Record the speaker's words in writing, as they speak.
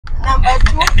Number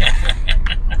 2.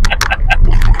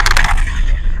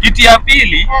 Kitu ya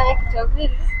pili. Kitu ya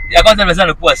pili. Ya kwanza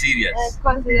nimesema kuwa serious.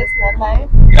 Kuwa serious na life.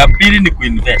 Ya pili ni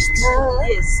kuinvest.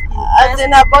 Yes. As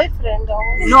in a boyfriend or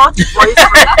not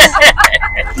boyfriend.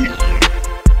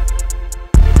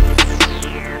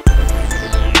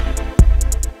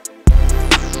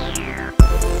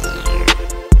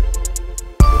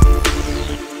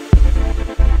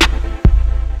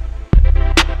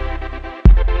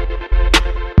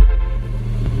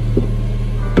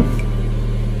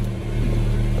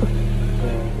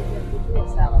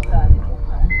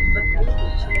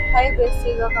 Hi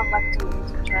besties, welcome back to my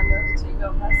YouTube channel.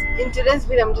 In today's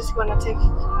video, I'm just gonna take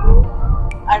you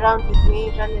around with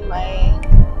me, running my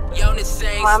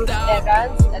mom's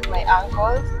errands and my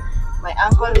uncle's. My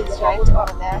uncle is right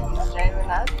over there, he's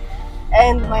driving us.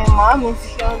 And my mom is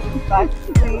here on the back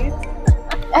seat.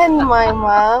 And my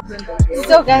mom.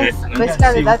 So guys,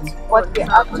 basically that's what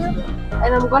we're up to.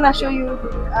 And I'm gonna show you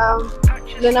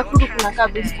the Nakuru kunakaa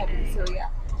basically, so yeah.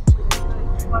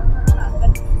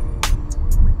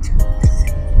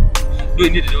 Do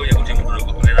you need to know you're going to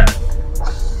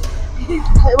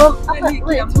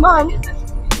Wait, mom,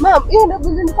 you're in the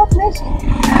building population.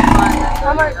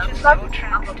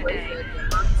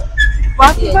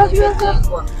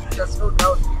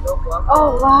 Oh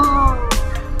wow,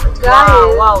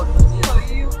 guys! Wow!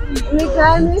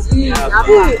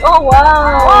 Oh wow!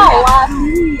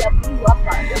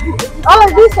 Oh,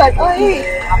 this one! Oh,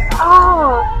 yeah.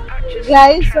 Oh,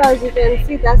 guys! So as you can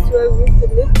see, that's where we used to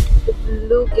live. The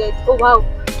blue gate. Oh wow!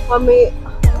 Mommy,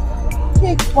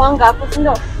 take Wanga hapo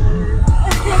ndio.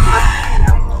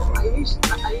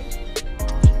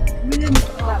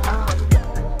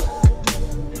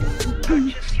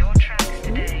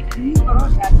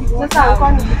 Sasa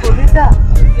alikuwa nikikuuliza.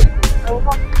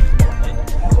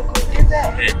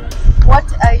 What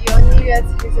are your New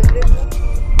Year's resolutions?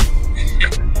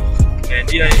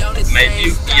 My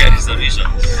New Year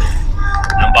resolutions.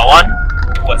 Number 1,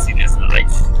 was serious in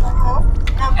life.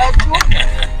 Number 2.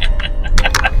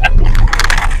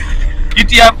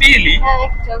 Kitu ya pili.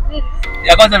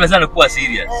 Ya kwanza nimesema kuwa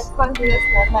serious. Kuwa serious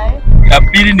na life. Ya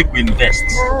pili ni kuinvest.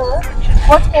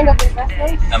 What kind of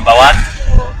investment? Number 1,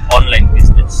 online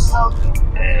business. Okay.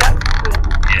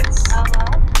 Yes.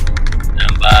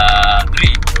 Number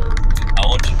 3, I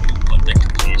want to do content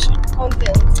creation.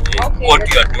 Content. Okay. What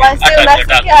you are doing?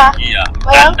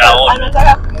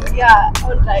 Anataka kuingia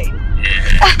online.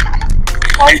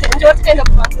 Content. What kind of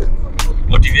content?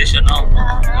 Motivational,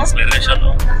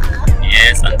 inspirational.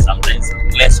 Yes, and sometimes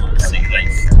lessons in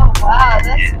life. Oh wow,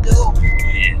 that's dope.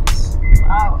 Yes.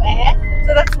 Wow.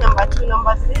 So that's number 2.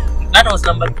 Number 3. That was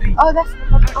number 3. Oh, that's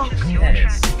number 4.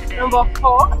 Yes. Number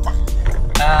 4.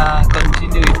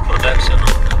 Continue with production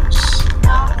of books.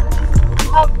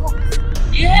 Books.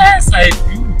 Yes, I do.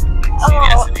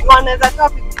 Seriously. Wanaweza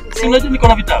copy. Unajua niko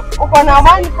na vitabu. Uko na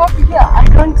one copy here? I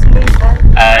don't need that.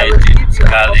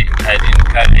 I didn't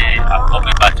carry a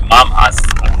copy, but mom has.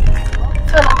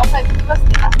 So number 5, what's the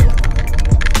last?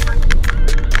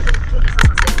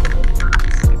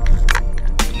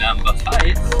 Number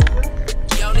 5.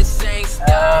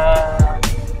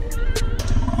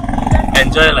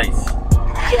 Enjoy life.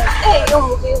 Yes. Hey, you're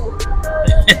moving.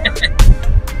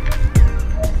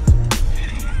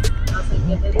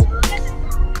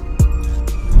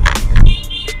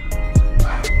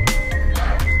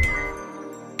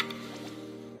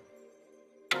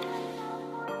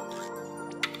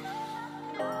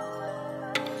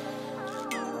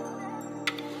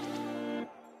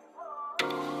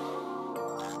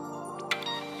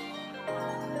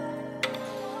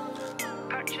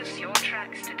 Purchase your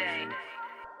tracks today.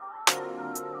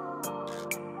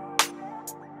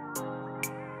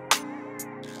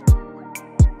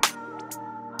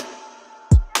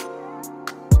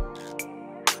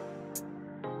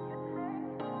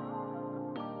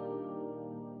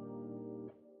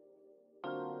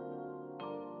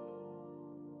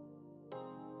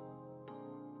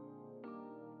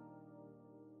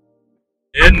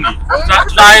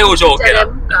 Try ushokera.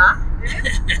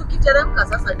 Tukiteremka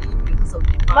sasa ni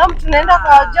Mom, tunaenda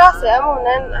kwa Jose ama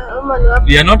unaenda ni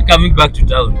wapi? We are not coming back to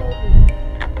town.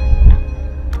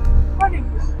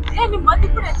 yani mwadi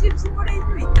kuna chips kuna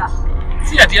inuita.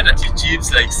 See at the other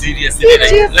chips like seriously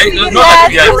Like not that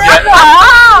we are.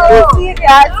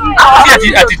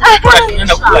 See at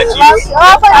tunaenda kula chips.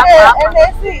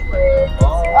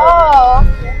 Oh.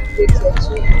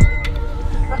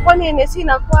 Kwani NSC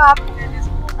inakuwa hapo?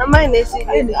 Ama NSC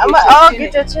ama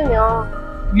kitu chini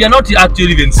We are not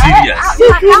actually even serious.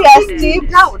 Serious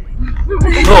chips.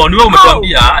 No, niwe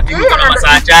umetuambia ati uko na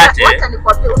masaa chache. Acha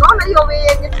nikwambie, unaona hiyo wewe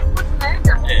yenye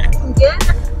tunaenda.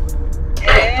 Tungeenda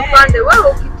upande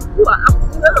wewe ukichukua hapo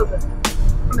wewe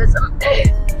umesema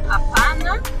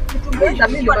hapana kitumeza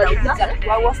mimi nimaliza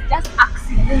I was just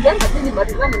asking ningeanza mimi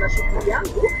nimalizane na shughuli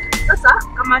yangu sasa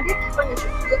kama ndiye kifanye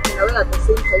shughuli yake na wewe at the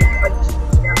same time kufanya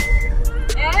shughuli yangu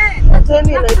Ateni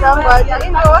inaitangwa aje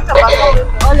ndio wote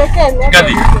bako olekeni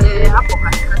hapo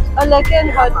katikati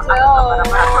olekeni hotel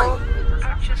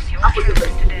hapo ndio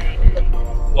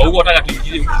Wao wataka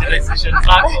tuingie resolution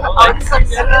zako.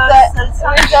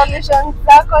 Resolution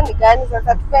zako ni gani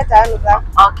sasa tupe tano zako?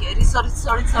 Okay, sorry.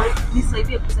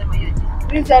 Nisaidie kusema hiyo jina.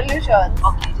 Resolution.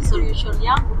 Okay, resolution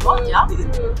yangu moja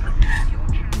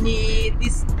ni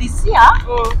this year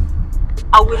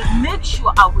I will make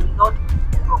sure I will not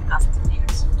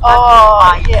procrastinate.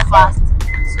 Yeah. First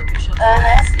resolution.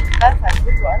 That's a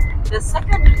good one. The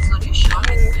second resolution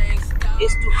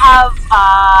is to have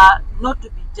not to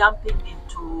be jumping into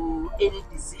any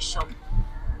decision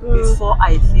before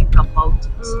I think about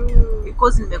it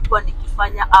because nimekuwa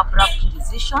nikifanya abrupt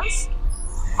decisions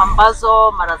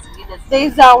ambazo mara zingine there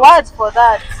is a word for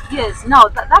that. Yes, now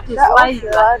that is why you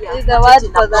are here. There is a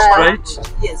word for that. Right?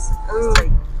 Yes,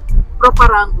 like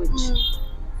proper language.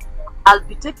 I'll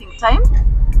be taking time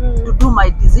to do my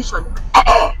decision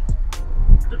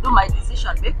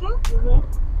making.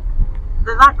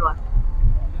 The third one.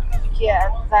 Yeah,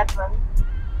 that one.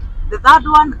 The third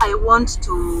one, I want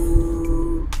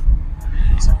to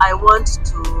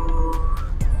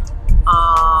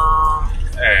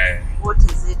what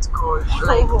is it called?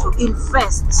 Like to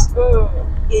invest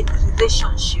in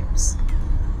relationships.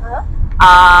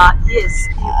 Yes.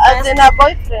 As in a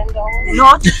boyfriend or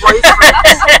not boyfriend.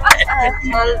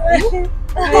 Healthy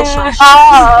relationships.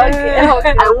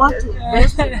 okay. I want to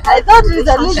invest in I thought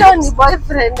resolution is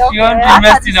boyfriend. Okay. You want to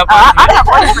invest in a hata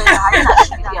boyfriend haina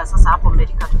shida sasa hapo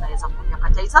Amerika tunaweza kunya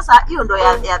kachai. Sasa hiyo ndo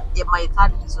ya my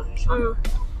third resolution.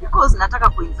 Because nataka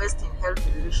kuinvest in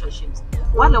healthy relationships.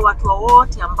 Wale watu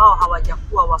wote ambao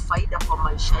hawajakuwa wa faida kwa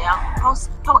maisha yangu.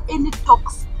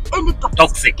 Any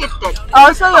toxic.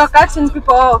 Also you're cutting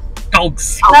people off.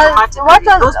 Toxic. What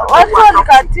was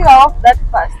cut you off that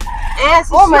fast?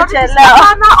 Yes,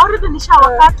 already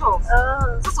nishawakata off.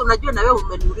 Sasa unajua na wewe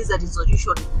umeniuliza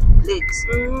resolution late.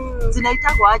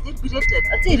 Zinaitwa aje? Belated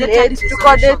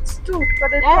resolution. So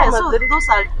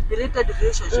those are belated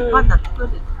relationship. Panda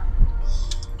 22.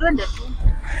 Panda.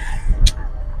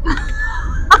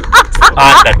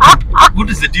 What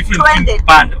is the difference between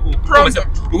panda?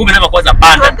 Umesema kwanza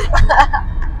panda.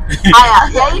 Haya,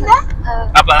 ya ine?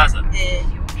 Hapa sasa.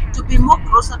 To be more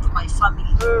closer to my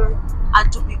family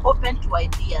and to be open to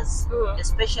ideas,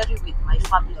 especially with my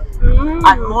family.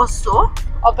 And also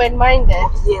open-minded.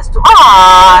 Yes,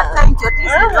 thank you.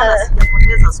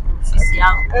 School fees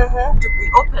yangu. To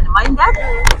be open-minded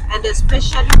and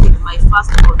especially with my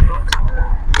firstborn daughter.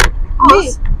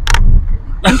 Because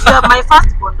if you are my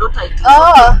firstborn daughter, it is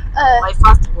my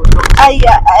firstborn daughter.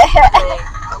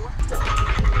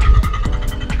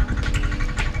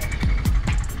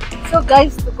 So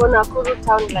guys, tuko Nakuru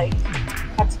town like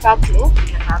katikati.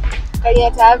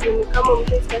 Kenyatta Avenue, kama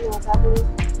mtasikia Kenyatta Avenue.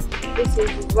 This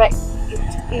is where it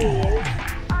is.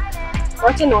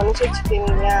 Wacha nionyeshe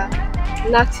chicken ya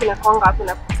nuts na kwanga hapo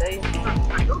na pizza hii.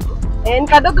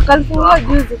 Kadogo kalifungua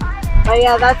juzi. But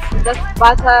yeah, that's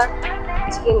butter,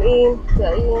 chicken in,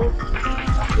 pizza in,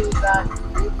 pizza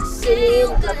in,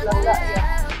 blah.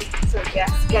 Yeah. So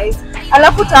yes, guys.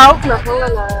 Alafu tao kuna kwanga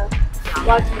na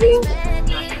watu wengi.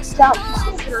 Stop.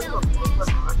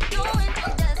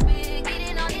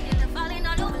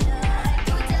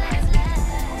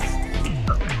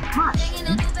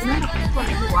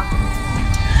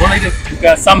 Mbona ile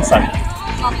kuka Samsung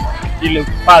ile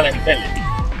pale mbele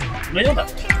unaiona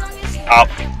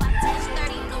hapo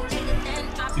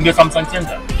ndio Samsung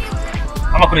Center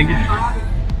ama kuna ingine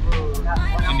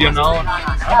ndio naona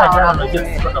hata jana unajua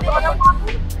tunapata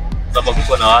sababu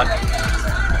kuna watu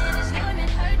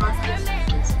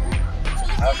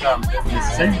sasa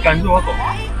sasa kanjo wako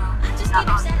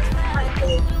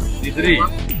ni 3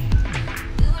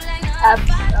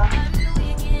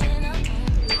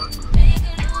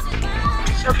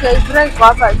 Okay, break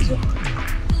hapa juu.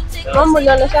 Mambo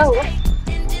unaonyesha ngo?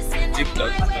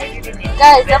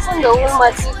 Guys, hapo ndio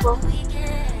Walmart iko.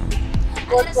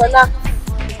 Huku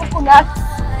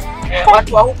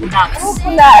watu wa huku na. Huku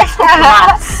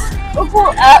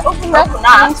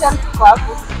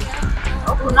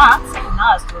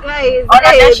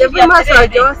Guys, the famous wa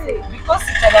Josi. Because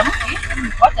teremki,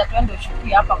 wacha twende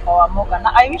ushukie hapa kwa Wamoga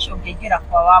na I wish ungegera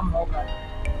kwa Wamoga.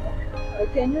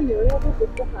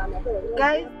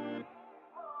 Guys,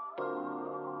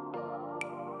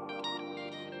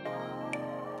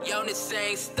 Yo, this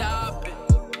ain't stopping.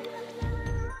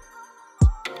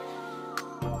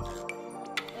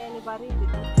 baridi.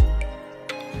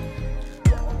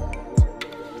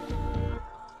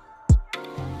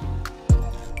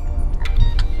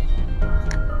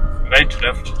 Right,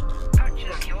 left.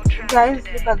 Guys,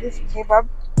 look at this kebab.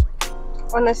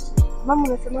 Honestly, Mom,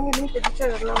 vegetarian.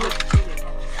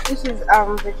 This is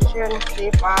vegetarian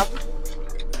kebab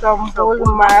from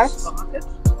Walmart,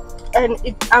 and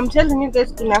I'm telling you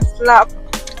guys, in a slap,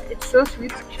 it's so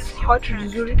sweet, it's hot,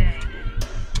 vizuri.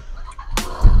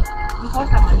 It's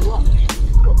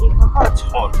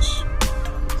hot.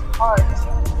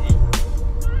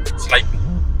 It's like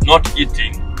not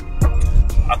eating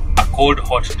a cold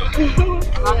hot dog.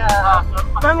 Yeah.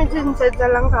 Mommy didn't say the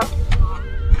lanka.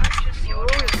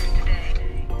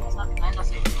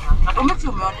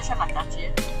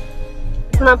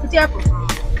 Tunapitia hapo?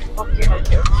 Okay.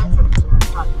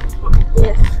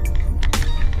 Yes.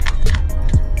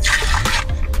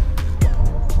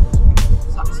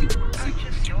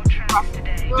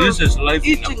 This is life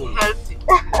in Eating Nakuru. healthy.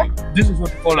 This is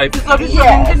what we call life. Eating healthy.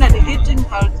 Eating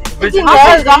healthy, Vegetable.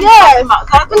 yes.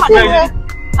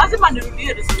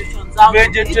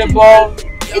 Vegetable.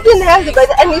 Eating healthy, guys,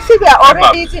 and you see we are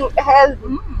already eating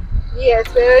healthy. Yes,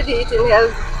 we're already eating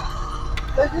healthy.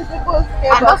 Vegetables, And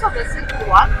kebab. also the simple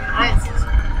one, rest.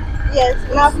 Yes,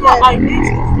 enough So I rest. need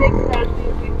to take healthy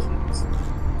retreats.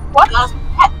 What?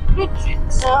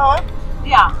 Retreats. Yeah. Oh.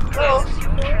 Yeah.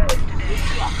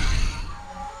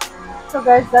 So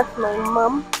guys, that's my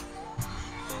mom,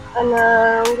 and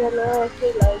I'm gonna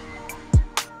say like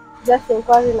just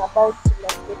inquiring about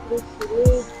like the things she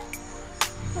needs.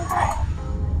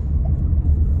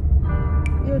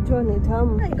 You John it home.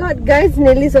 Oh my God, guys,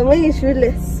 nilisoma hii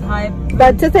shule.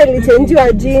 But sasa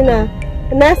ilichangewa jina.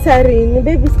 Nursery, ni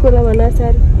baby school ama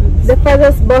nursery. The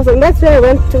father's boss, and that's where I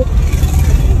went to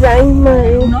find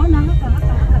my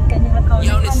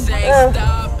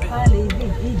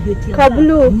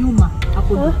Kablu.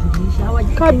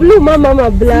 Kablu mama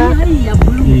bla.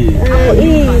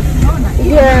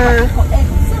 Yeah.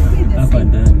 Hapa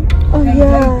ndani. Oh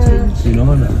yeah.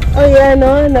 Unaona? Oh yeah,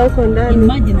 naona huko ndani.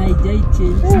 Imagine haijai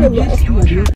change.